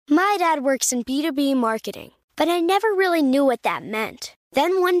My dad works in B2B marketing, but I never really knew what that meant.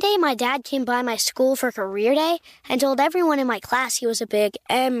 Then one day my dad came by my school for career day and told everyone in my class he was a big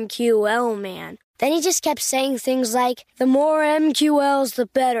MQL man. Then he just kept saying things like, the more MQLs, the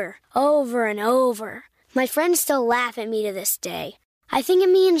better, over and over. My friends still laugh at me to this day. I think it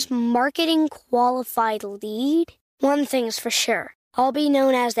means marketing qualified lead. One thing's for sure, I'll be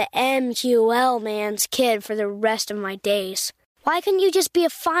known as the MQL man's kid for the rest of my days. Why couldn't you just be a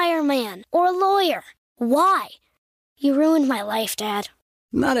fireman or a lawyer? Why? You ruined my life, Dad.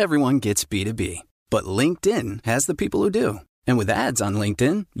 Not everyone gets B2B, but LinkedIn has the people who do. And with ads on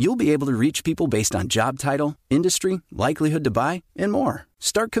LinkedIn, you'll be able to reach people based on job title, industry, likelihood to buy, and more.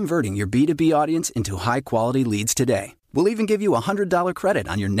 Start converting your B2B audience into high-quality leads today. We'll even give you a $100 credit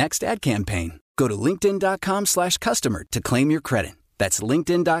on your next ad campaign. Go to linkedin.com/customer to claim your credit. That's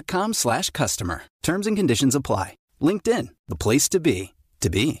linkedin.com/customer. Terms and conditions apply. LinkedIn, the place to be, to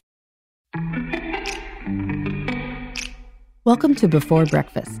be. Welcome to Before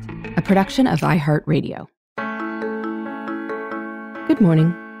Breakfast, a production of iHeartRadio. Good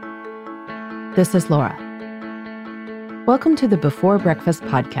morning. This is Laura. Welcome to the Before Breakfast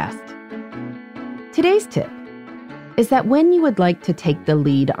podcast. Today's tip is that when you would like to take the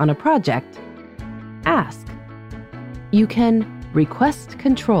lead on a project, ask. You can request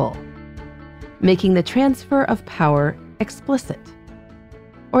control, making the transfer of power explicit,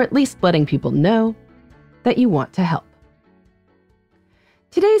 or at least letting people know that you want to help.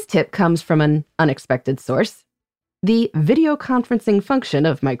 Today's tip comes from an unexpected source, the video conferencing function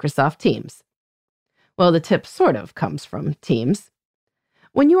of Microsoft Teams. Well, the tip sort of comes from Teams.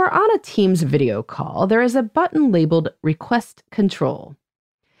 When you are on a Teams video call, there is a button labeled Request Control.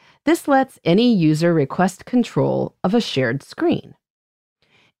 This lets any user request control of a shared screen.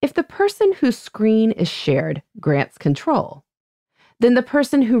 If the person whose screen is shared grants control, then the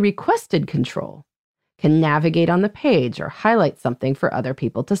person who requested control can navigate on the page or highlight something for other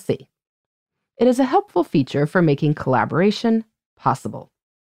people to see. It is a helpful feature for making collaboration possible.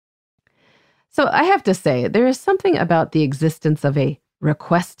 So I have to say, there is something about the existence of a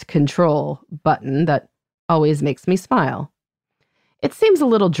request control button that always makes me smile. It seems a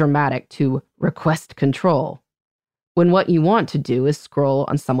little dramatic to request control when what you want to do is scroll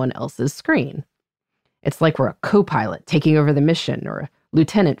on someone else's screen. It's like we're a co-pilot taking over the mission or a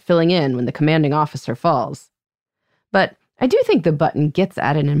lieutenant filling in when the commanding officer falls. But I do think the button gets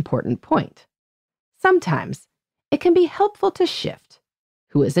at an important point. Sometimes it can be helpful to shift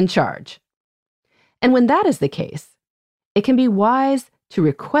who is in charge. And when that is the case, it can be wise to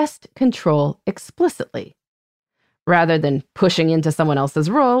request control explicitly, rather than pushing into someone else's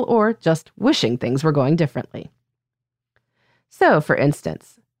role or just wishing things were going differently. So, for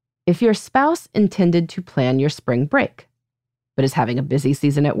instance, if your spouse intended to plan your spring break, but is having a busy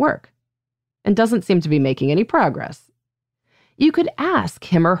season at work and doesn't seem to be making any progress, you could ask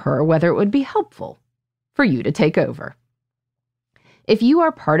him or her whether it would be helpful for you to take over. If you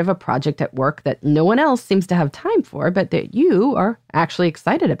are part of a project at work that no one else seems to have time for, but that you are actually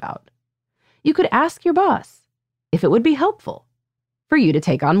excited about, you could ask your boss if it would be helpful for you to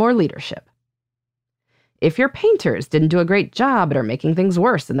take on more leadership. If your painters didn't do a great job and are making things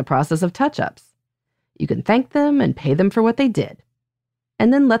worse in the process of touch-ups, you can thank them and pay them for what they did,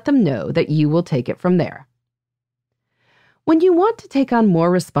 and then let them know that you will take it from there. When you want to take on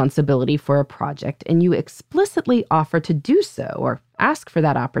more responsibility for a project and you explicitly offer to do so or ask for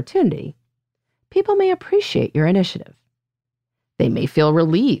that opportunity, people may appreciate your initiative. They may feel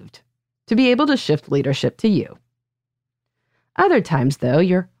relieved to be able to shift leadership to you. Other times, though,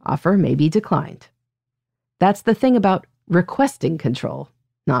 your offer may be declined. That's the thing about requesting control,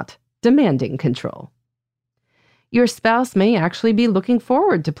 not demanding control. Your spouse may actually be looking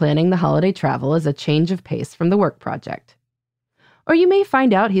forward to planning the holiday travel as a change of pace from the work project. Or you may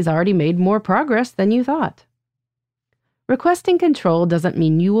find out he's already made more progress than you thought. Requesting control doesn't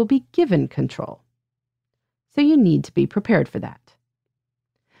mean you will be given control, so you need to be prepared for that.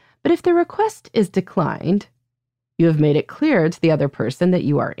 But if the request is declined, you have made it clear to the other person that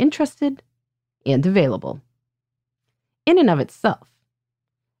you are interested and available. In and of itself,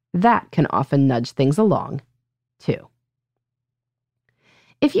 that can often nudge things along, too.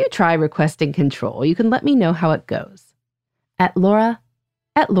 If you try requesting control, you can let me know how it goes at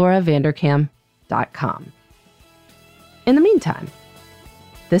laura@lauravanderkam.com. In the meantime,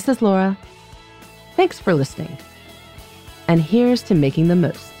 this is Laura. Thanks for listening. And here's to making the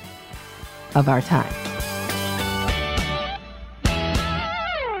most of our time.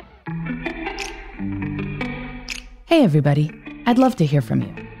 Hey everybody, I'd love to hear from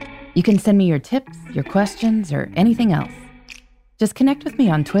you. You can send me your tips, your questions, or anything else. Just connect with me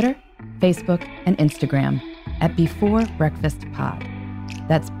on Twitter, Facebook, and Instagram at Before Breakfast Pod.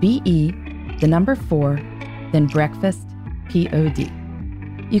 That's BE, the number 4, then breakfast, POD.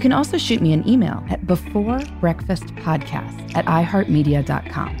 You can also shoot me an email at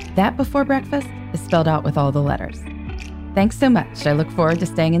beforebreakfastpodcast@iheartmedia.com. That Before Breakfast is spelled out with all the letters. Thanks so much. I look forward to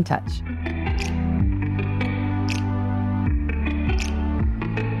staying in touch.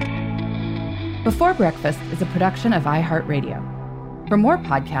 Before Breakfast is a production of iHeartRadio. For more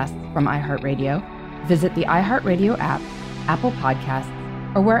podcasts from iHeartRadio, visit the iHeartRadio app, Apple Podcasts,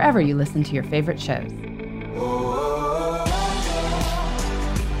 or wherever you listen to your favorite shows.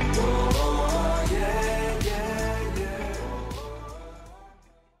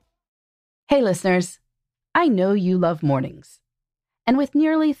 Hey listeners, I know you love mornings. And with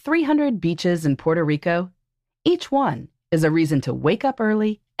nearly 300 beaches in Puerto Rico, each one is a reason to wake up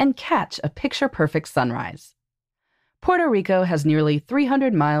early and catch a picture-perfect sunrise. Puerto Rico has nearly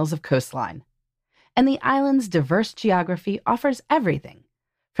 300 miles of coastline, and the island's diverse geography offers everything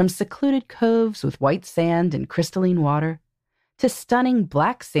from secluded coves with white sand and crystalline water to stunning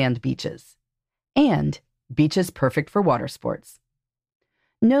black sand beaches and beaches perfect for water sports.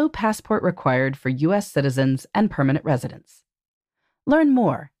 No passport required for U.S. citizens and permanent residents. Learn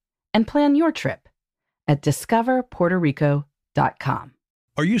more and plan your trip at discoverpuertorico.com.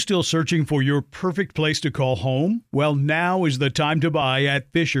 Are you still searching for your perfect place to call home? Well, now is the time to buy at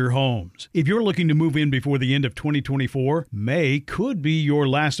Fisher Homes. If you're looking to move in before the end of 2024, May could be your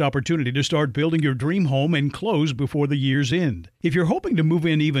last opportunity to start building your dream home and close before the year's end. If you're hoping to move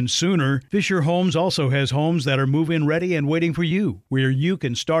in even sooner, Fisher Homes also has homes that are move-in ready and waiting for you, where you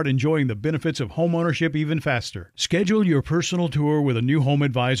can start enjoying the benefits of homeownership even faster. Schedule your personal tour with a new home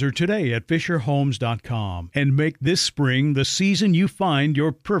advisor today at FisherHomes.com and make this spring the season you find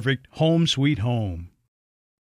your perfect home sweet home.